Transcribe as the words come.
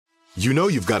You know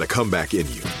you've got a comeback in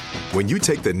you. When you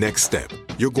take the next step,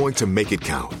 you're going to make it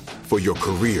count for your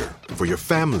career, for your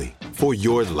family, for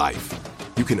your life.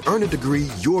 You can earn a degree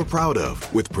you're proud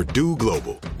of with Purdue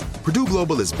Global. Purdue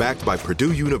Global is backed by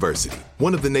Purdue University,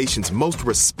 one of the nation's most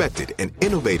respected and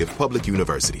innovative public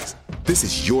universities. This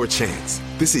is your chance.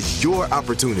 This is your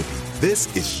opportunity.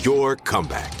 This is your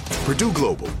comeback. Purdue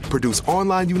Global, Purdue's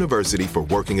online university for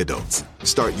working adults.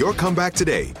 Start your comeback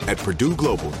today at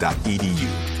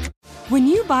purdueglobal.edu. When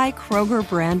you buy Kroger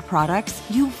brand products,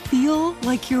 you feel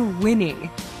like you're winning.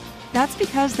 That's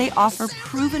because they offer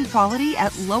proven quality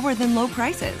at lower than low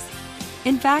prices.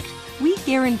 In fact, we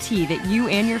guarantee that you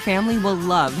and your family will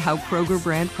love how Kroger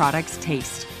brand products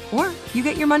taste, or you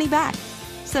get your money back.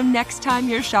 So next time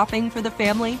you're shopping for the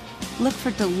family, look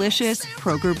for delicious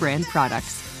Kroger brand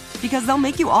products, because they'll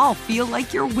make you all feel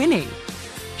like you're winning.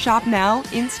 Shop now,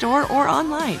 in-store, or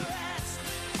online.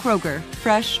 Kroger,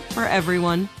 fresh for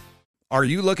everyone. Are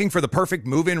you looking for the perfect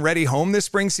move-in ready home this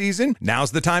spring season?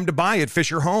 Now's the time to buy at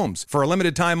Fisher Homes. For a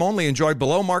limited time only, enjoy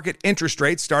below-market interest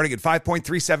rates starting at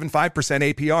 5.375%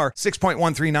 APR,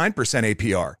 6.139%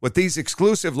 APR. With these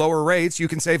exclusive lower rates, you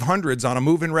can save hundreds on a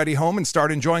move-in ready home and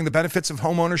start enjoying the benefits of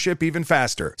homeownership even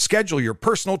faster. Schedule your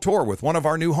personal tour with one of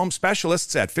our new home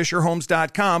specialists at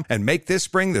FisherHomes.com and make this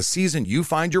spring the season you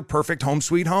find your perfect home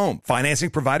sweet home. Financing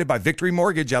provided by Victory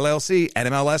Mortgage, LLC,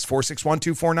 NMLS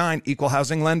 461249, Equal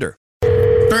Housing Lender.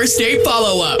 First date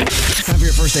follow-up. Time for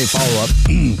your first date follow-up.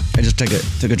 I just took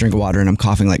a drink of water and I'm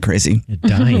coughing like crazy. You're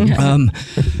dying.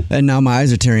 And now my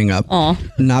eyes are tearing up. Aw,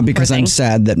 Not because I'm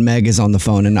sad that Meg is on the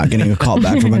phone and not getting a call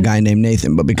back from a guy named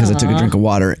Nathan, but because I took a drink of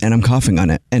water and I'm coughing on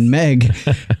it. And Meg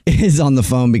is on the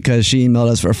phone because she emailed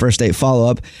us for a first date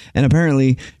follow-up. And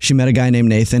apparently she met a guy named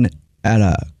Nathan at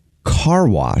a car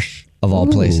wash of all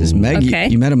places. Meg, okay.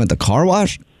 you met him at the car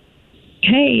wash?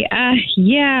 Hey,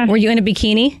 yeah. Were you in a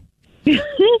bikini?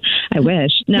 I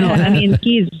wish. No, I mean,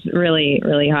 he's really,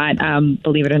 really hot.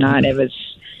 Believe it or not, it was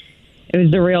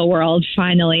the real world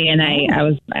finally. And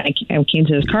I came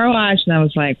to this car wash and I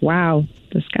was like, wow,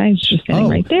 this guy's just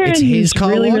standing right there. It's and his he's car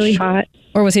really, wash? really hot.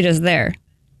 Or was he just there?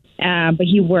 But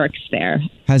he works there.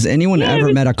 Has anyone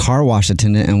ever met a car wash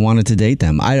attendant and wanted to date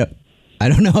them? I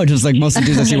don't know. Just like most of the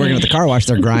dudes I see working at the car wash,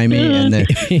 they're grimy and I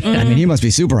mean, he must be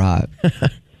super hot.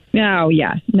 No,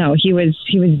 yeah. No, he was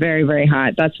very, very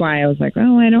hot. That's why I was like,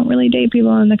 oh, I don't really date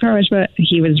people in the car wash, but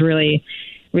he was really,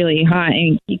 really hot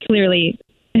and he clearly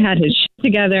had his shit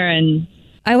together. And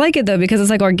I like it though because it's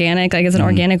like organic, like it's an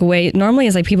organic way. Normally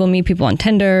it's like people meet people on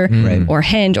Tinder or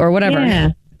Hinge or whatever.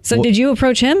 Yeah. So did you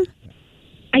approach him?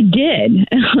 I did.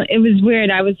 It was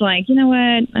weird. I was like, you know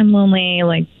what? I'm lonely.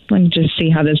 Like, let me just see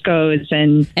how this goes.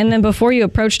 And then before you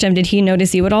approached him, did he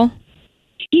notice you at all?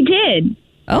 He did.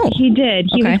 Oh, he did.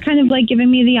 He was kind of like giving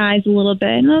me the eyes a little bit.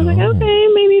 And I was like, okay,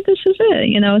 maybe this is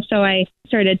it, So I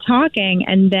started talking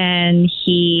and then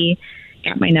he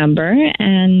got my number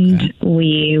and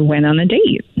we went on a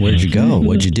date. Where'd you go?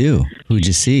 What'd you do? Who'd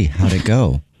you see? How'd it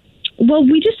go? Well,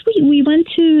 we went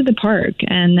to the park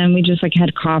and then we just like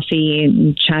had coffee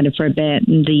and chatted for a bit.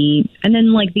 And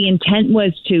then like the intent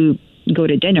was to go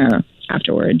to dinner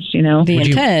afterwards, The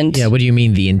intent? What do you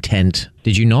mean the intent?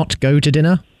 Did you not go to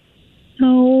dinner?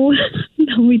 No,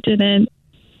 we didn't.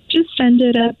 Just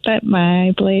ended up at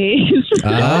my place.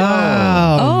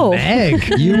 Oh,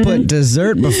 Meg. You put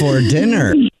dessert before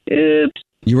dinner. Oops.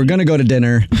 You were going to go to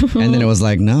dinner, and then it was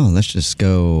like, no, let's just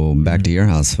go back to your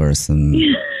house first. And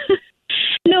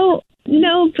No,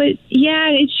 but yeah,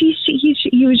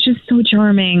 he was just so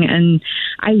charming, and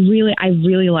I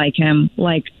really like him.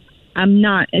 Like, I'm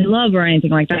not in love or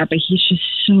anything like that, but he's just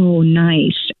so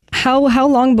nice. How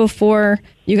long before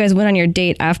you guys went on your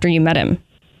date after you met him?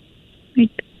 Like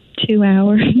 2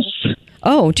 hours.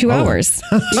 Oh, 2 hours.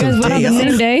 You guys went on the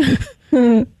same day?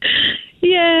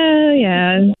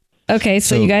 Yeah. Okay,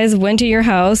 so you guys went to your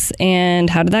house, and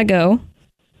how did that go?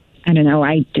 I don't know.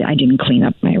 I didn't clean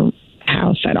up my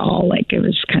house at all. Like, it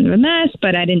was kind of a mess,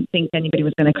 but I didn't think anybody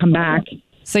was going to come back.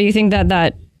 So you think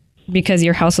that because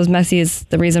your house was messy is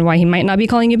the reason why he might not be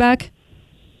calling you back?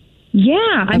 Yeah,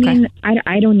 I mean,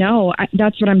 I don't know.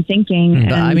 That's what I'm thinking.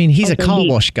 But I mean, he's a car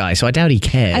wash guy, so I doubt he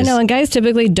cares. I know, and guys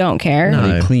typically don't care.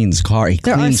 No. He cleans car. He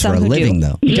cleans for a living,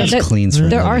 though. He just cleans for a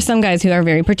living. There are some guys who are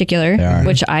very particular,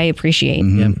 which I appreciate.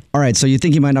 Mm-hmm. All right, so you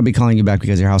think he might not be calling you back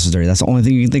because your house is dirty. That's the only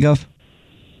thing you can think of?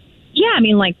 Yeah, I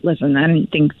mean, like, listen, I didn't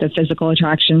think the physical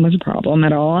attraction was a problem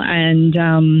at all. And,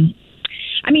 I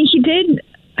mean,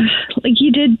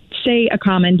 he did say a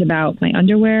comment about my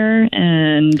underwear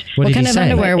and... What kind of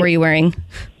underwear were you wearing?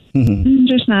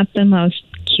 Just not the most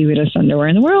cutest underwear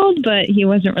in the world, but he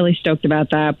wasn't really stoked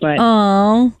about that. But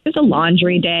Aww. it was a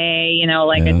laundry day,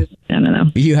 I I don't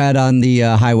know. You had on the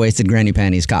high-waisted granny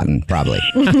panties, cotton, probably.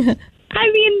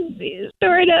 I mean,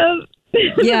 sort of.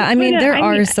 Yeah, I mean, there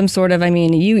are some sort of,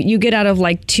 you get out of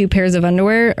like 2 pairs of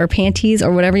underwear or panties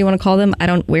or whatever you want to call them. I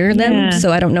don't wear them,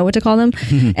 so I don't know what to call them.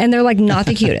 And they're like not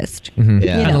the cutest.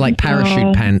 Yeah. Kind of like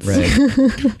parachute pants. Right.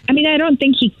 I mean, I don't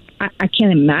think I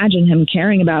can't imagine him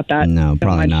caring about that. No,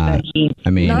 probably not.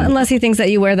 Not unless he thinks that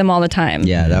you wear them all the time.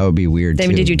 Yeah, that would be weird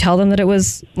David, too. did you tell them that it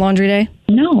was laundry day?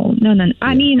 No.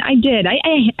 I mean, I did.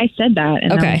 I said that.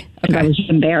 And okay. I was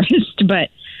embarrassed, but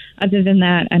other than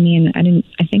that, I mean,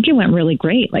 I think it went really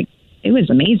great. Like, it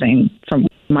was amazing from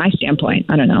my standpoint.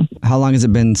 I don't know. How long has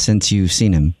it been since you've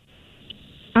seen him?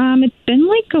 It's been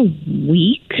like a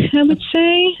week, I would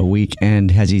say. A week. And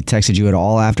has he texted you at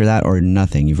all after that or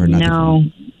nothing? You've heard nothing from No.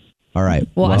 him? All right.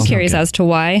 Well, I'm curious as to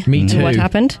why. Me too. And what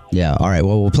happened. Yeah. All right.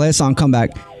 Well, we'll play a song, come back,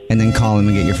 and then call him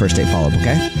and get your first date follow-up,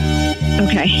 okay?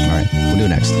 Okay. All right. We'll do it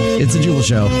next. It's the Jubal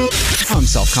Show. I'm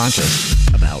self-conscious.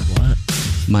 About what?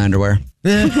 My underwear.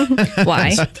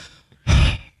 Why?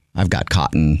 I've got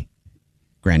cotton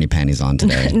granny panties on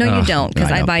today. No, you don't, because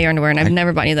no, I I don't. buy your underwear and I've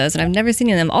never bought you those, and I've never seen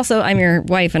you in them. Also, I'm your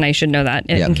wife, and I should know that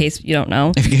in case you don't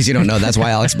know. In case you don't know, that's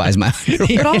why Alex buys my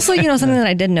underwear. But also, something that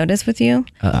I did notice with you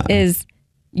is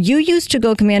you used to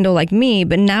go commando like me,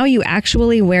 but now you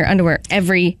actually wear underwear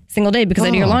every single day because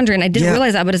I do your laundry, and I didn't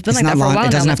realize that, but it's been like that for a while.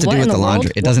 It doesn't have to do with the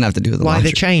laundry. It doesn't have to do with the Why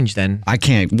laundry. the change then?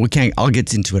 We can't. I'll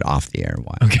get into it off the air.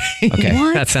 Why? Okay.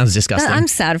 What? That sounds disgusting. I'm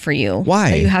sad for you.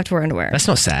 Why? That you have to wear underwear. That's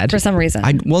not sad. For some reason.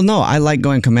 No, I like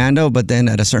going commando, but then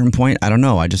at a certain point, I don't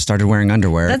know. I just started wearing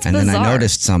underwear, That's and then I bizarre.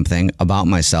 noticed something about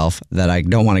myself that I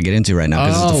don't want to get into right now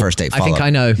because it's the first date I follow-up. think I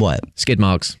know. What? Skid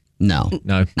marks. No.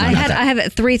 No. I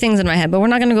have 3 things in my head, but we're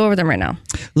not going to go over them right now.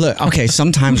 Look, okay,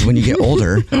 sometimes when you get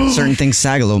older, certain things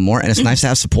sag a little more, and it's nice to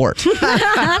have support.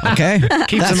 Okay?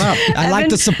 Keeps them up. I like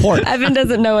the support. Evan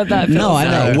doesn't know what that feels No, I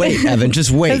know. Wait, Evan,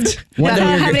 just wait. I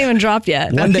haven't even dropped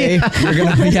yet. One day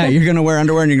you're gonna wear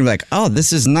underwear and you're gonna be like, oh,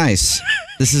 this is nice.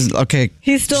 This is okay.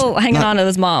 He's still hanging on to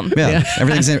his mom. Yeah.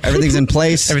 Everything's in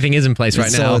place. Everything is in place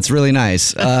right now. So it's really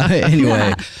nice.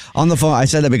 Anyway, on the phone, I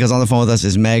said that because on the phone with us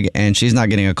is Meg, and she's not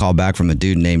getting a call back from a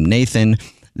dude named Nathan.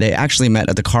 They actually met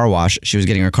at the car wash. She was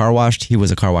getting her car washed. He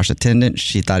was a car wash attendant.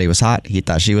 She thought he was hot. He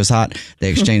thought she was hot. They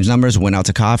exchanged numbers, went out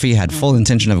to coffee, had full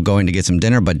intention of going to get some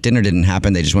dinner, but dinner didn't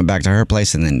happen. They just went back to her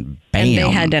place, and then bam. And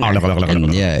they had dinner.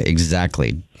 And yeah,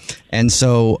 exactly. And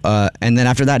so, and then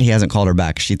after that, he hasn't called her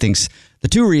back. She thinks the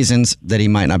 2 reasons that he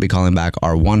might not be calling back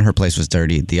are, one, her place was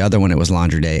dirty. The other one, it was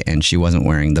laundry day, and she wasn't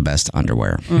wearing the best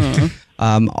underwear.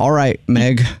 All right,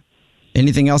 Meg,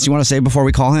 anything else you want to say before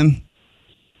we call him?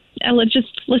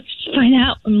 Let's find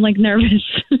out. I'm like nervous.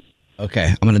 Okay,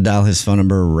 I'm going to dial his phone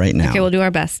number right now. Okay, we'll do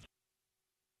our best.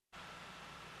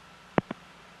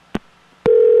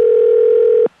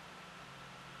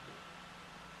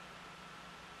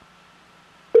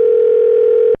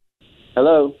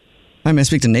 Hello. Hi, may I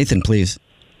speak to Nathan, please?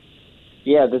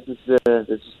 Yeah, this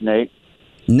is Nate.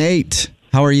 Nate,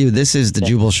 how are you? This is the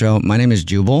Jubal Show. My name is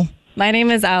Jubal. My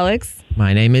name is Alex.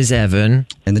 My name is Evan.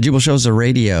 And the Jubal Show is a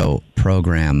radio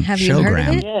program. Have you heard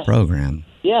of it? Yeah. Program.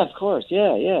 Yeah, of course.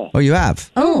 Yeah. Oh, you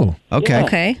have? Oh. Okay. Yeah.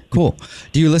 Okay. Cool.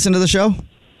 Do you listen to the show?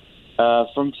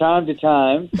 From time to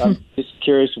time. I'm just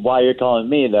curious why you're calling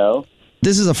me, though.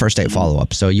 This is a first date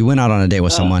follow-up. So you went out on a date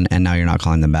with someone, and now you're not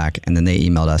calling them back, and then they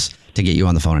emailed us to get you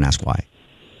on the phone and ask why.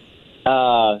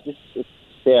 This is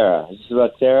Sarah. Is this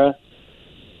about Sarah?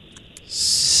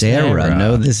 Sarah.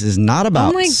 No, this is not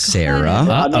about my God. Sarah.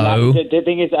 Uh-oh. The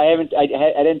thing is, I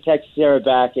didn't text Sarah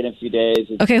back in a few days.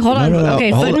 Okay, hold on. No.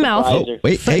 Okay, Hold foot on. and mouth. Oh,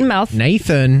 wait, Foot hey. and mouth.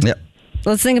 Nathan. Yep.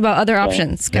 Let's think about other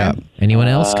options. Okay. Yeah. Anyone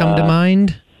else come to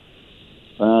mind?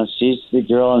 She's the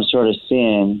girl I'm sort of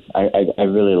seeing. I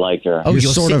really like her. Oh, You're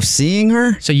you're sort of seeing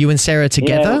her? So you and Sarah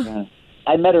together? Yeah,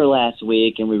 I met her last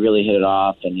week, and we really hit it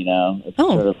off. And it's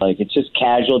sort of like it's just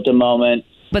casual at the moment.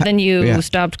 But then you Yeah.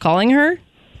 stopped calling her?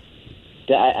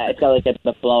 I felt like I've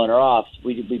been blowing her off.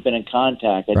 We've been in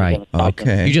contact. I just Right. haven't talked to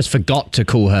her. Okay. You just forgot to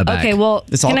call her back. Okay, well,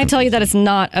 It's all can I tell you that it's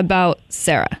not about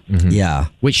Sarah? Yeah.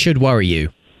 Which should worry you.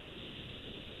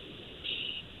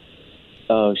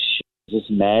 Oh, shit. Is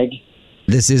this Meg?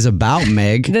 This is about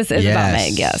Meg. This is about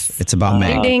Meg, yes. It's about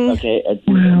Meg. Ding. Okay.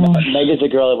 Meg is a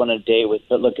girl I want to date with.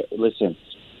 But look, listen,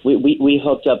 we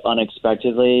hooked up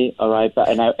unexpectedly. All right, but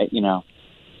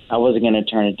I wasn't going to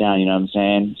turn it down. You know what I'm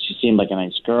saying? She seemed like a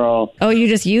nice girl. Oh, you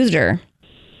just used her.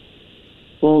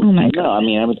 Well, my no, I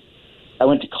mean, I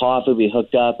went to coffee. We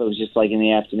hooked up. It was just like in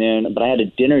the afternoon. But I had a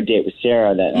dinner date with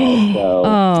Sarah that night. So,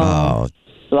 Oh,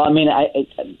 well, I mean,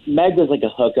 Meg was like a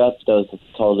hookup. That was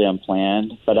totally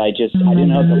unplanned. But I didn't hook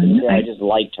up with Sarah. I just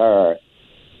liked her.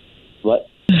 What?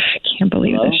 I can't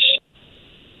believe Hello? this.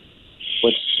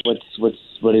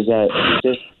 What is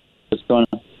that? What's going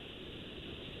on?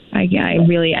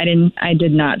 I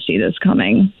did not see this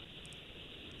coming.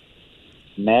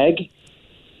 Meg?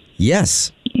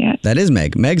 Yes. Yeah. That is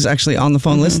Meg. Meg's actually on the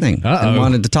phone listening and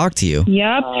wanted to talk to you.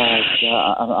 Yep. Oh,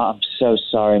 God, I'm so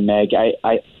sorry, Meg.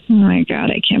 Oh my God,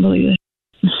 I can't believe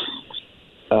this.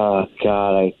 Oh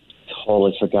God, I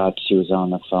totally forgot she was on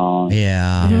the phone.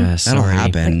 Yeah. Yeah, That'll sorry.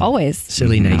 happen. Like always.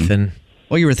 Silly Nathan.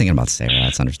 Well, you were thinking about Sarah.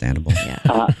 That's understandable.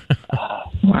 Yeah.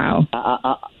 Wow.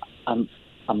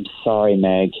 I'm sorry,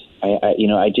 Meg.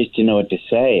 I just didn't know what to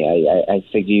say. I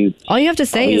figured you. All you have to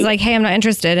say is like, "Hey, I'm not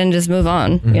interested," and just move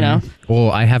on. You know.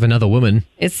 Or I have another woman.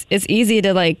 It's easy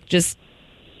to like just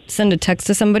send a text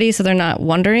to somebody so they're not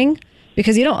wondering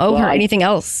because you don't owe her anything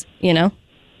else. You know.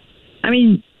 I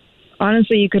mean,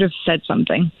 honestly, you could have said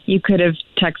something. You could have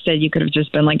texted. You could have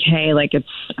just been like, "Hey, like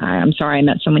I'm sorry, I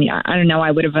met someone." I don't know.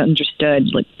 I would have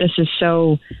understood. Like this is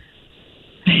so.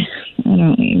 I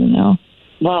don't even know.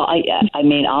 Well, I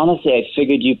mean, honestly, I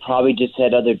figured you probably just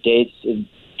had other dates,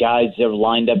 guys that are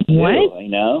lined up too. What? You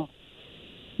know?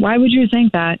 Why would you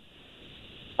think that?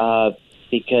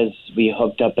 Because we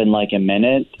hooked up in like a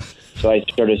minute, so I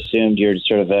sort of assumed you're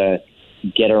sort of a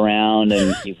get around,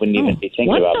 and you wouldn't even be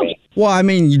thinking about me. Well, I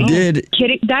mean, you did.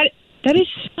 Kidding? That is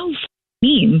so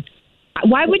mean.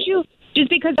 Why would you? Just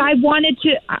because I wanted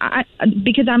to,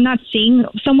 because I'm not seeing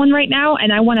someone right now,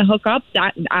 and I want to hook up.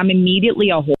 That I'm immediately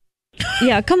a whore.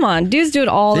 Yeah, come on. Dudes do it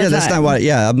all the time. Yeah, that's not what.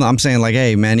 Yeah, I'm saying like,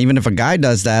 hey, man, even if a guy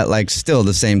does that, like, still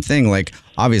the same thing. Like,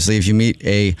 obviously, if you meet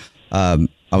a, I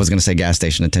was going to say gas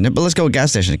station attendant, but let's go with gas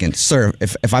station attendant. Sir,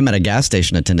 if I met a gas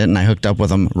station attendant and I hooked up with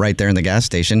them right there in the gas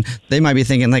station, they might be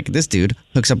thinking like, this dude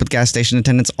hooks up with gas station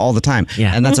attendants all the time.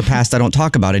 Yeah. And that's a past I don't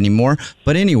talk about anymore.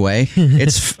 But anyway,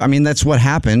 I mean, that's what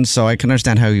happened. So I can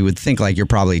understand how you would think like you're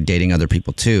probably dating other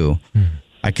people too.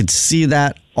 I could see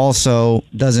that. Also,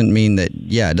 doesn't mean that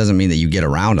you get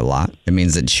around a lot. It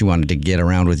means that she wanted to get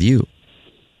around with you.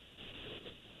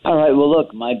 All right. Well,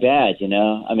 look, my bad.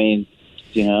 I mean,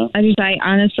 I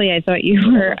honestly, I thought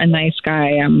you were a nice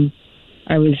guy. I'm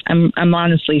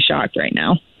honestly shocked right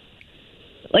now.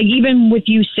 Like even with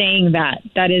you saying that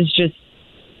is just,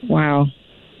 wow.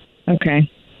 Okay.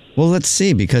 Well, let's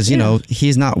see, because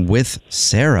he's not with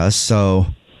Sarah. So,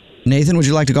 Nathan, would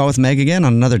you like to go out with Meg again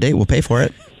on another date? We'll pay for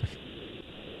it.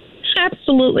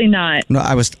 Absolutely not. No,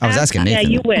 I was asking Nathan. Yeah,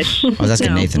 you wish. I was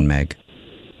asking No. Nathan, Meg.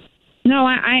 No,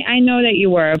 I know that you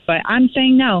were, but I'm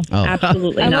saying no. Oh.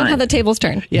 Absolutely I not. love how the tables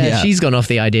turn. Yeah, she's gone off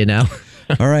the idea now.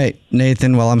 All right,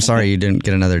 Nathan. Well, I'm sorry you didn't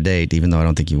get another date, even though I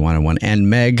don't think you wanted one. And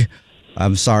Meg,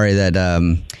 I'm sorry that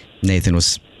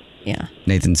Nathan's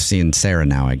seeing Sarah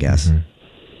now, I guess.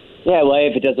 yeah. Well,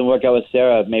 if it doesn't work out with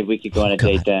Sarah, maybe we could go on a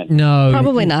date then. No.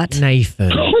 Probably not.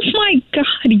 Nathan. Oh my God!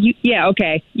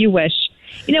 Okay. You wish.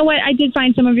 You know what? I did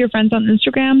find some of your friends on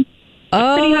Instagram.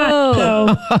 Pretty hot.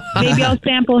 So maybe I'll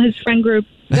sample his friend group.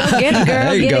 Go get it, girl.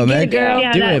 There you Get go, it, Meg. girl.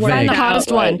 Yeah, Do that it, works Meg. Find the out. hottest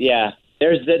Right, one. yeah.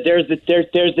 There's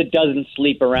the doesn't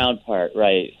sleep around part,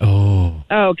 right? Oh.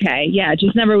 Okay, yeah,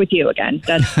 just never with you again.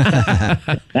 That's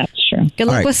true. Good luck All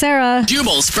right. with Sarah.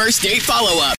 Jubal's first date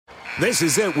follow-up. This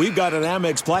is it. We've got an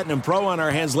Amex Platinum Pro on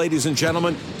our hands, ladies and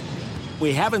gentlemen.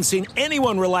 We haven't seen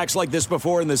anyone relax like this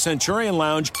before in the Centurion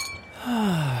Lounge.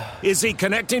 Is he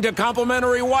connecting to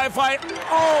complimentary Wi-Fi?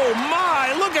 Oh,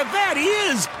 my. Look at that. He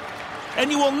is.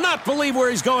 And you will not believe where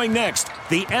he's going next.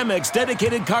 The Amex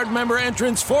dedicated card member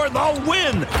entrance for the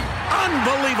win.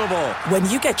 Unbelievable. When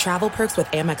you get travel perks with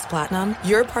Amex Platinum,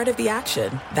 you're part of the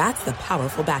action. That's the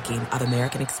powerful backing of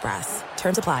American Express.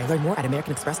 Terms apply. Learn more at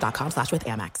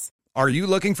americanexpress.com/withAmex. Are you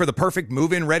looking for the perfect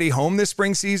move-in ready home this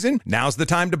spring season? Now's the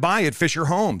time to buy at Fisher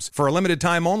Homes. For a limited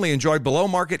time only, enjoy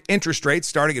below-market interest rates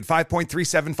starting at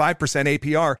 5.375%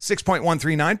 APR,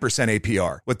 6.139%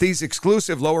 APR. With these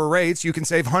exclusive lower rates, you can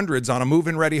save hundreds on a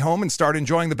move-in ready home and start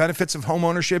enjoying the benefits of home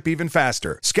ownership even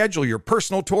faster. Schedule your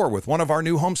personal tour with one of our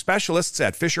new home specialists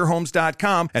at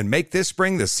FisherHomes.com and make this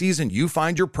spring the season you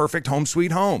find your perfect home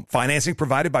sweet home. Financing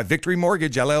provided by Victory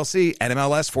Mortgage, LLC,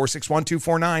 NMLS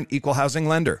 461249, Equal Housing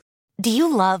Lender. Do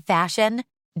you love fashion?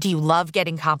 Do you love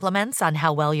getting compliments on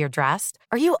how well you're dressed?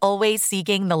 Are you always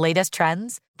seeking the latest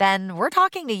trends? Then we're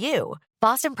talking to you.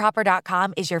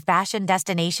 BostonProper.com is your fashion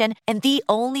destination and the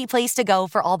only place to go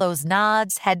for all those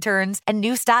nods, head turns, and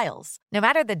new styles. No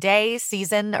matter the day,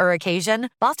 season, or occasion,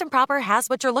 Boston Proper has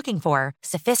what you're looking for.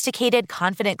 Sophisticated,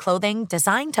 confident clothing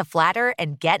designed to flatter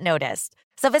and get noticed.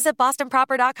 So visit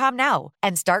BostonProper.com now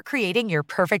and start creating your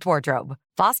perfect wardrobe.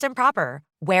 Boston Proper.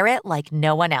 Wear it like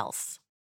no one else.